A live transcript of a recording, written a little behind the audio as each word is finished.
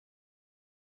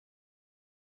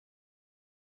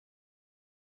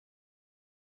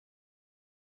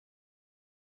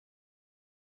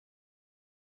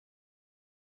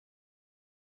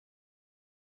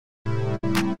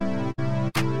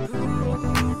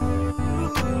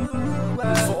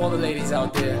the ladies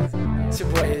out there. It's your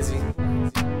boy Izzy.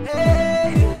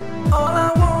 Hey, all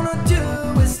I wanna do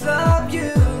is love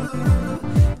you,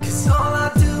 'cause all I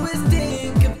do is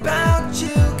think about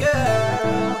you,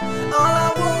 girl. All I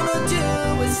wanna do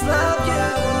is love you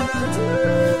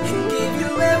and give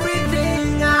you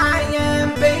everything I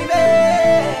am, baby.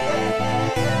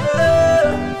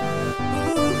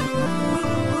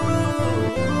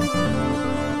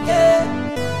 Yeah.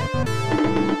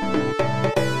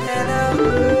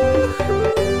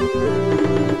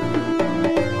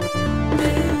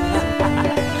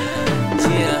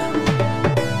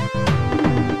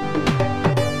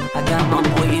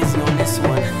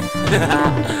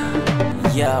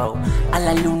 Yo, a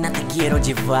la luna te quiero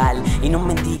llevar y no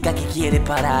me diga que quiere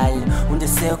parar. Un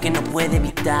deseo que no puede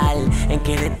evitar, en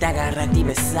quererte agarrar y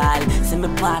besar. Se me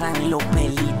paran los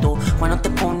pelitos cuando te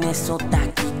pones esos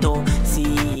taquitos.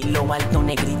 Sí, lo alto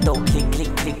negrito, clic,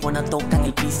 clic, clic cuando tocan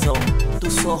el piso.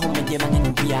 Tus ojos me llevan en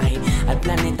un viaje al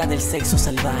planeta del sexo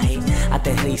salvaje.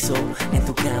 Aterrizo en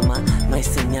tu cama, no hay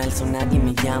señal, so nadie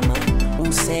me llama.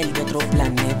 Un ser de otro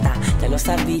planeta, ya lo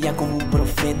sabía como un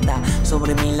profeta.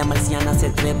 Sobre mí la marciana se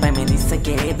trepa y me dice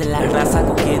que es de la raza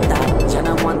coqueta. Ya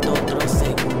no aguanto otro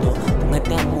segundo, con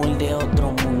este amor de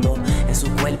otro mundo. En su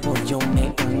cuerpo yo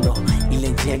me hundo y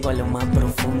le llego a lo más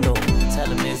profundo.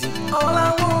 Tell him, Izzy. All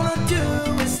I wanna do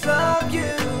is love you,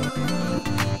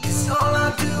 'cause all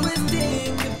I do is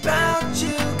think about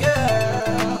you,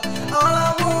 girl. All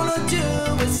I wanna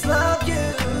do is love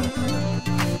you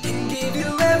and give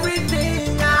you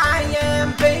everything I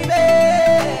am, baby.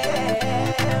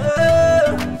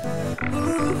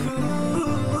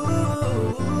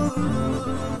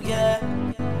 Yeah.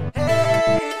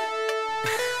 Hey.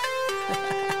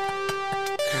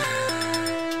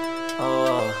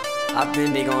 Oh, I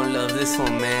think they gon' love this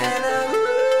one, man.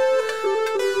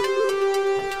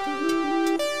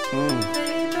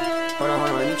 Hold on,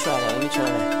 let me try that,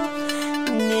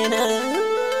 Nina.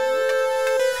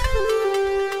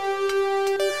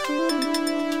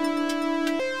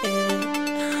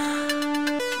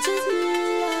 Just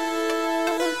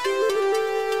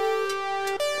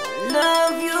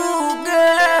love you,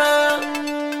 girl.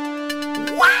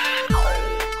 Wow.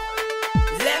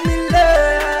 Let me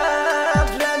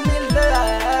love you.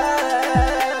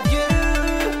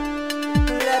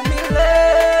 Let me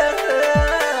love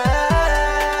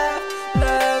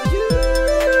you.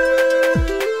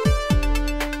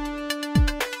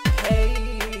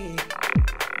 Hey.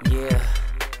 Yeah.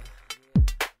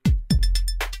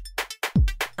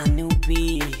 Anubi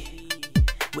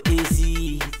with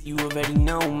Izzy, you already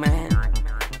know, man.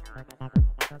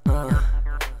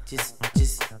 Just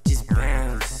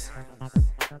bounce.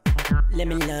 Let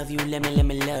me love you, let me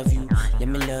love you, let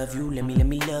me love you, let me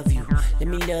love you, let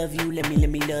me love you, let me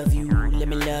love you, let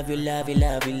me love you, love you,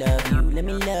 love you, love you, let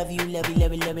me love you, love you,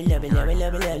 love you, love you, love you, love you,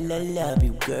 love you, love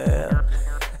you, girl.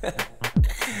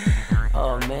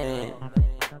 Oh man.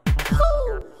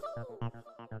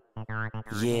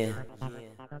 Yeah.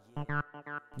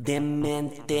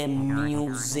 Demente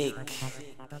Music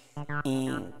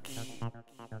Inc.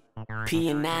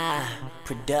 P&I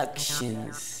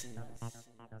Productions.